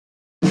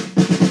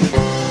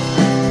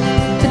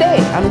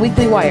on the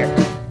Weekly Wire.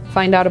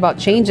 Find out about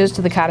changes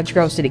to the Cottage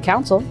Grove City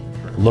Council.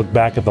 Look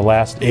back at the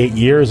last 8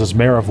 years as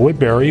mayor of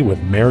Woodbury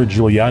with Mayor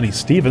Giuliani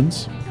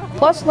Stevens.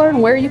 Plus, learn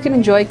where you can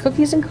enjoy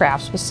cookies and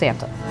crafts with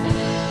Santa.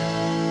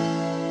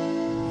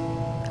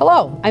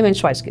 Hello, I'm Ann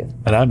Schweisky.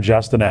 And I'm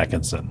Justin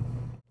Atkinson.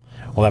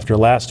 Well, after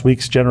last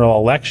week's general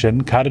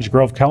election, Cottage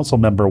Grove Council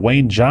member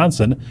Wayne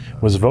Johnson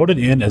was voted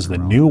in as the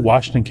new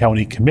Washington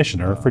County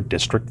Commissioner for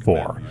District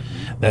 4.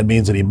 That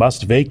means that he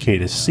must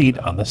vacate his seat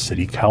on the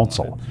City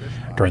Council.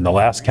 During the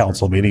last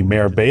council meeting,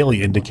 Mayor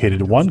Bailey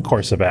indicated one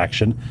course of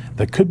action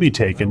that could be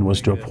taken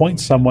was to appoint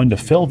someone to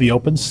fill the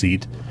open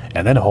seat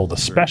and then hold a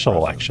special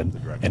election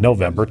in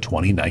November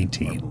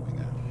 2019.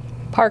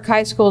 Park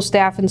High School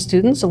staff and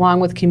students,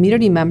 along with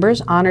community members,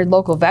 honored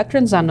local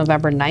veterans on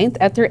November 9th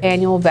at their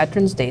annual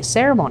Veterans Day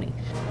ceremony.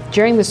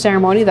 During the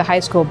ceremony, the high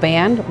school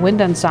band,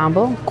 wind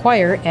ensemble,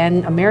 choir,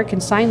 and American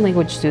Sign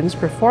Language students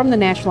performed the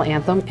national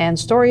anthem, and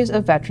stories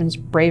of veterans'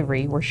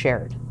 bravery were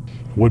shared.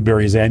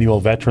 Woodbury's annual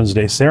Veterans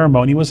Day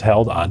ceremony was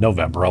held on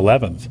November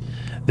 11th.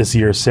 This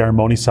year's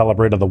ceremony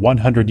celebrated the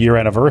 100-year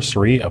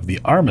anniversary of the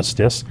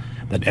armistice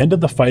that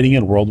ended the fighting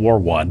in World War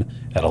I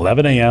at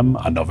 11 a.m.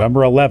 on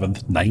November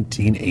 11th,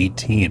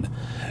 1918.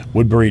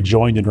 Woodbury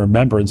joined in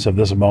remembrance of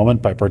this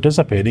moment by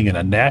participating in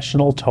a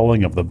national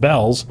tolling of the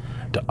bells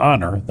to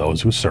honor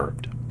those who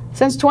served.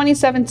 Since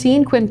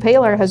 2017, Quinn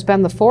Palar has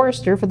been the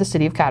forester for the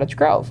city of Cottage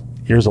Grove.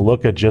 Here's a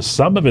look at just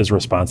some of his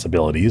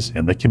responsibilities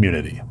in the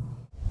community.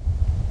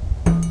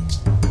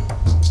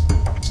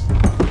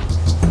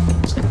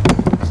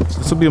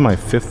 This will be my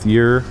 5th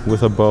year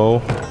with a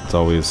bow. It's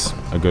always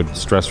a good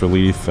stress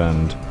relief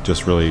and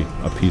just really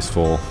a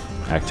peaceful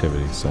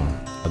activity. So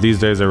these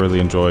days I really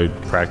enjoyed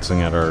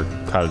practicing at our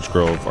Cottage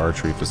Grove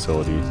archery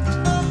facility.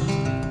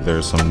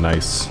 There's some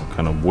nice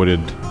kind of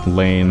wooded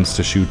lanes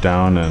to shoot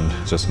down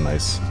and just a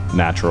nice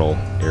natural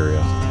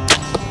area.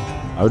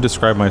 I would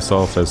describe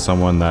myself as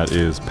someone that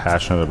is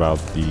passionate about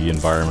the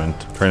environment,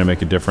 trying to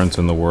make a difference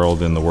in the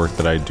world in the work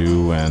that I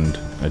do, and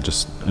I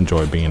just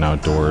enjoy being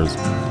outdoors.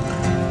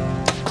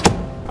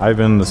 I've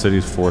been the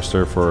city's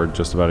forester for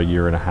just about a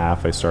year and a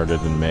half. I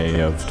started in May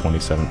of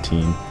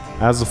 2017.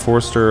 As a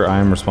forester,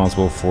 I'm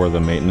responsible for the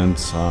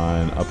maintenance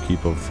and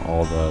upkeep of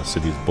all the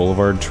city's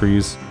boulevard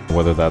trees,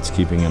 whether that's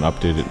keeping an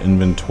updated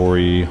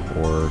inventory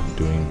or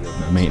doing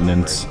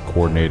maintenance,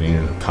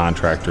 coordinating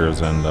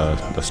contractors and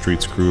the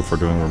streets crew for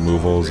doing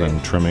removals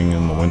and trimming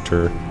in the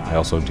winter. I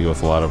also deal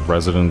with a lot of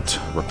resident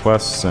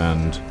requests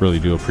and really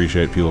do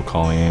appreciate people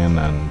calling in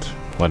and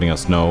letting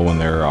us know when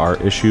there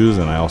are issues,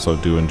 and I also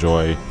do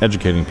enjoy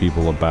educating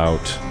people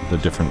about the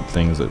different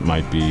things that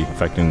might be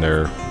affecting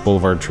their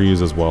boulevard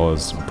trees as well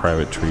as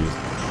private trees.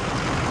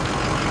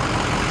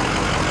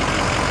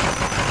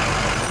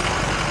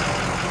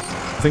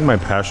 I think my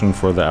passion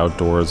for the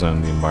outdoors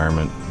and the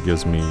environment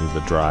gives me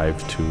the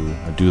drive to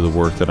do the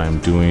work that I'm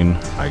doing.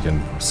 I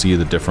can see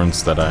the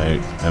difference that I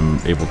am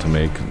able to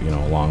make,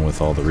 along with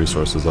all the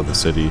resources of the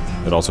city.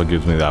 It also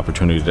gives me the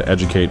opportunity to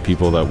educate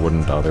people that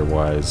wouldn't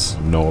otherwise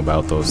know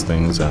about those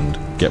things and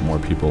get more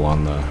people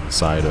on the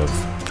side of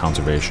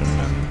conservation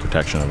and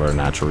protection of our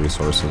natural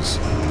resources.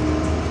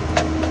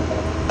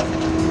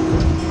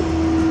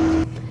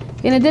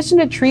 In addition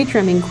to tree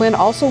trimming, Quinn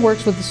also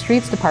works with the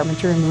streets department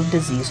to remove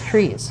diseased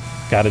trees.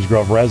 Cottage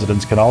Grove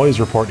residents can always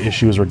report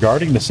issues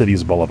regarding the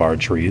city's boulevard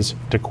trees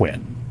to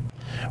Quinn.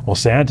 Well,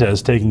 Santa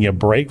is taking a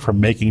break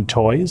from making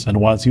toys and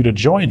wants you to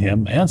join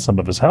him and some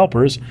of his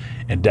helpers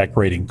in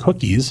decorating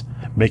cookies,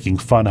 making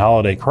fun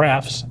holiday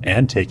crafts,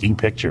 and taking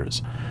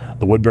pictures.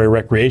 The Woodbury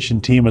Recreation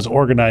Team has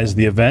organized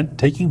the event,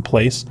 taking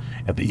place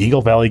at the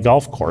Eagle Valley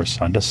Golf Course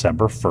on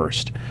December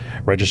 1st.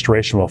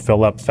 Registration will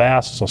fill up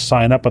fast, so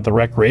sign up at the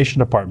Recreation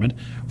Department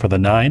for the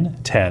 9,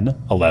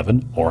 10,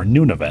 11, or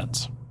noon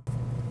events.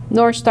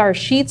 North Star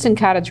Sheets in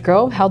Cottage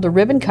Grove held a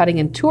ribbon cutting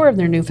and tour of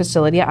their new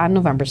facility on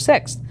November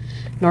 6th.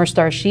 North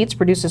Star Sheets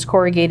produces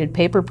corrugated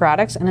paper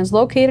products and is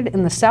located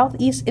in the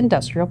Southeast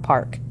Industrial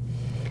Park.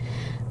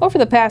 Over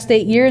the past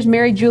 8 years,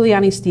 Mayor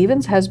Giuliani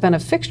Stevens has been a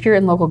fixture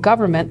in local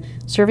government,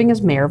 serving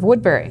as mayor of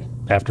Woodbury.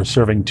 After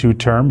serving 2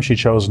 terms, she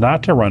chose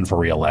not to run for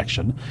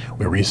re-election.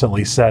 We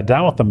recently sat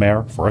down with the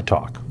mayor for a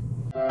talk.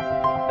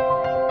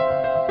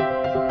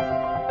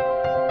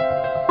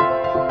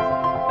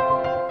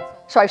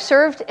 So I've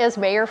served as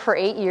mayor for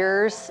 8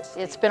 years.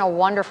 It's been a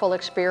wonderful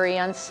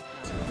experience.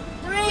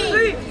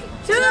 3,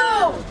 2,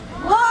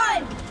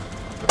 1.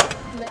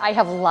 I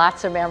have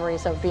lots of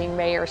memories of being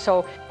mayor.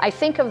 So I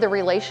think of the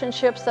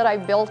relationships that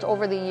I've built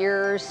over the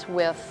years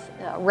with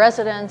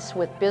residents,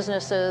 with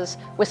businesses,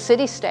 with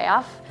city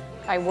staff.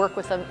 I work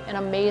with an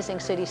amazing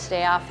city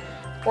staff.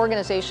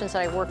 Organizations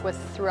that I work with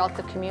throughout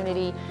the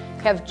community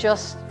have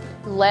just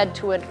led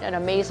to an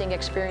amazing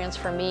experience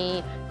for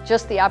me.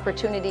 Just the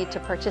opportunity to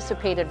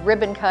participate at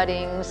ribbon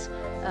cuttings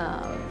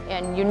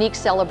and unique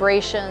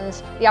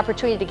celebrations, the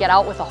opportunity to get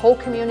out with the whole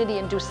community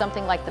and do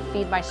something like the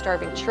Feed My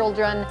Starving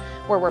Children,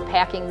 where we're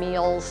packing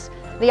meals,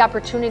 the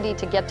opportunity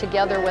to get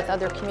together with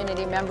other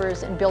community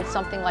members and build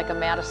something like a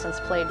Madison's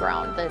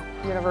Playground, the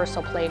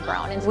Universal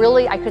Playground. And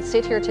really, I could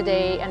sit here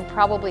today and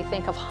probably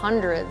think of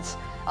hundreds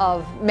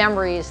of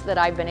memories that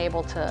I've been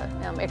able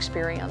to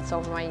experience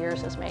over my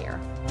years as mayor.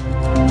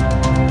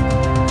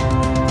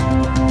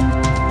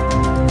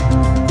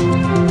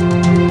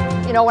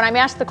 You know, when I'm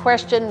asked the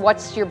question,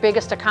 what's your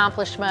biggest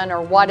accomplishment,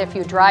 or what if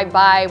you drive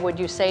by, would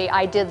you say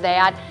I did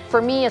that?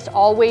 For me, it's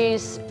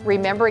always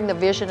remembering the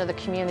vision of the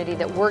community,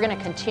 that we're going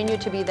to continue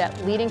to be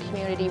that leading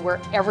community where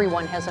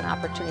everyone has an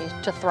opportunity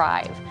to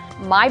thrive.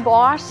 My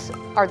boss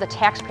are the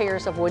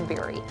taxpayers of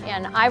Woodbury,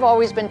 and I've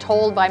always been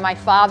told by my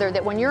father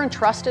that when you're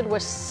entrusted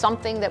with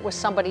something that was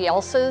somebody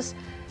else's,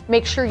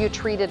 make sure you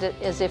treat it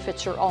as if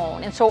it's your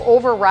own. And so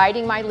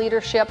overriding my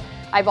leadership,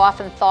 I've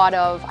often thought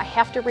of, I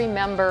have to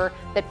remember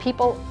that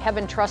people have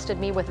entrusted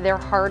me with their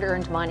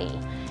hard-earned money,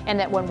 and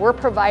that when we're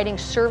providing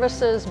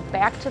services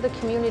back to the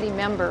community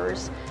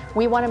members,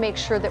 we want to make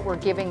sure that we're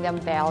giving them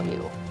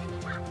value.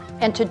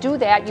 And to do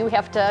that, you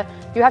have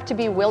to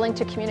be willing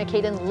to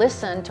communicate and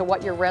listen to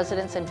what your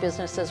residents and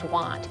businesses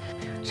want.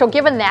 So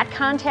given that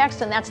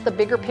context, and that's the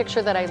bigger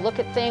picture that I look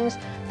at things,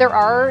 there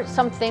are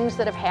some things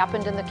that have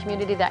happened in the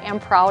community that I am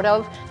proud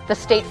of. The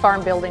State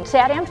Farm building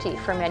sat empty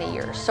for many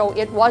years, so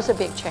it was a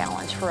big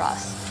challenge for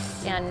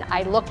us. And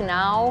I look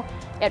now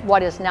at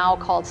what is now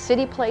called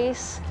City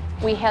Place.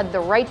 We had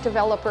the right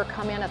developer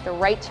come in at the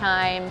right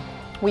time.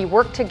 We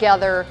worked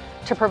together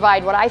to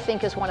provide what I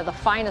think is one of the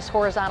finest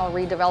horizontal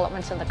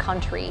redevelopments in the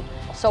country.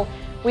 So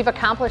we've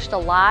accomplished a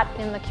lot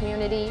in the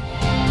community.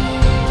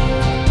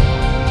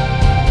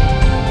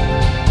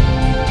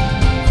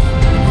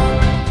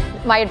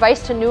 My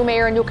advice to new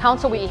mayor and new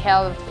council, we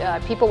have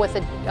people with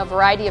a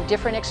variety of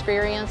different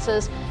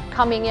experiences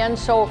coming in,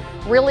 so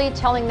really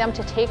telling them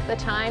to take the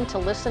time to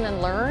listen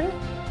and learn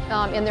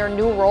in their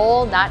new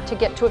role, not to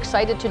get too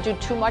excited to do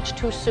too much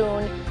too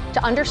soon,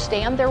 to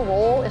understand their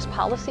role as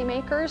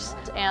policymakers,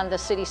 and the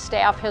city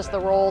staff has the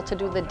role to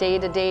do the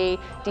day-to-day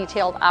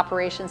detailed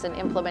operations and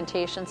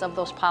implementations of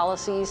those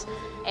policies.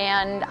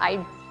 And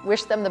I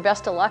wish them the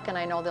best of luck, and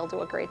I know they'll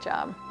do a great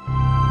job.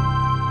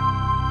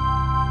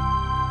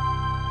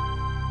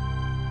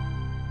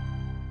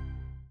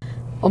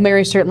 Well,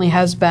 Mary certainly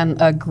has been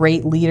a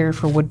great leader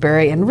for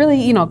Woodbury, and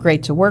really,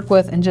 great to work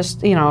with, and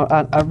just,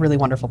 a really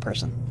wonderful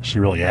person. She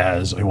really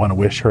has. We want to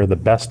wish her the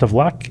best of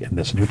luck in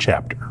this new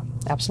chapter.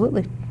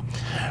 Absolutely.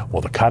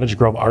 Well, the Cottage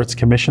Grove Arts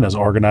Commission has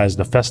organized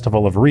a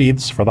festival of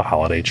wreaths for the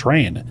holiday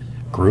train.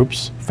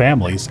 Groups,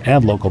 families,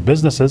 and local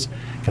businesses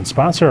can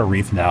sponsor a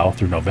wreath now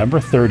through November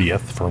 30th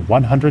for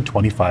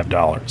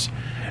 $125.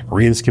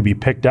 Wreaths can be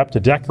picked up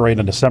to decorate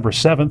on December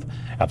 7th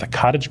at the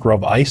Cottage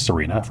Grove Ice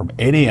Arena from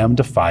 8 a.m.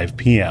 to 5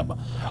 p.m.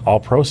 All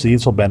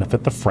proceeds will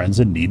benefit the Friends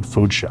in Need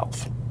food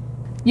shelf.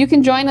 You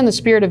can join in the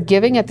spirit of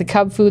giving at the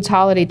Cub Foods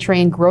Holiday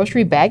Train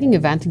grocery bagging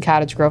event in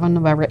Cottage Grove on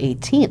November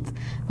 18th.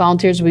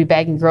 Volunteers will be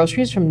bagging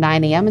groceries from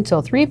 9 a.m.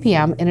 until 3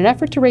 p.m. in an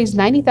effort to raise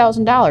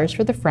 $90,000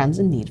 for the Friends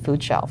in Need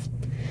food shelf.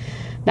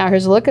 Now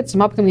here's a look at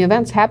some upcoming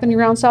events happening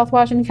around South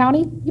Washington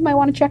County you might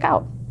want to check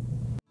out.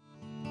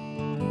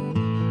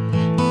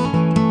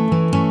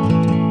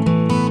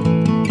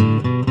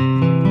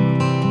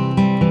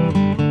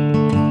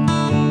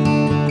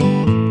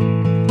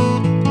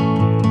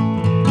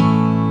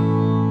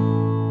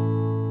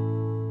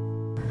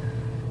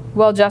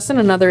 Well, Justin,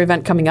 another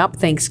event coming up,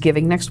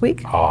 Thanksgiving next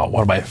week. Oh,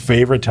 one of my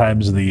favorite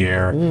times of the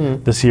year.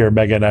 This year,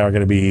 Megan and I are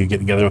going to be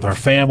getting together with our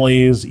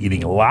families,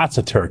 eating lots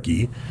of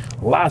turkey,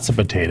 lots of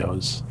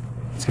potatoes.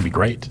 It's going to be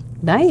great.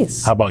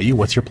 Nice. How about you?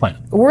 What's your plan?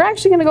 We're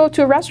actually going to go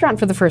to a restaurant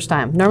for the first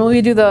time. Normally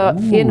we do the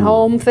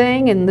in-home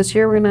thing, and this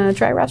year we're going to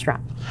try a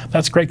restaurant.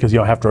 That's great because you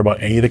don't have to worry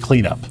about any of the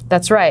cleanup.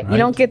 That's right. You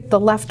don't get the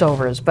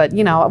leftovers, but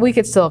we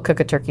could still cook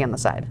a turkey on the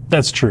side.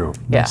 That's true.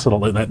 Yeah.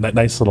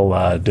 Nice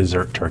little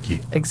dessert turkey.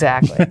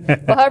 Exactly.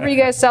 Well, however you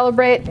guys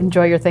celebrate,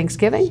 enjoy your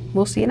Thanksgiving.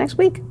 We'll see you next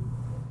week.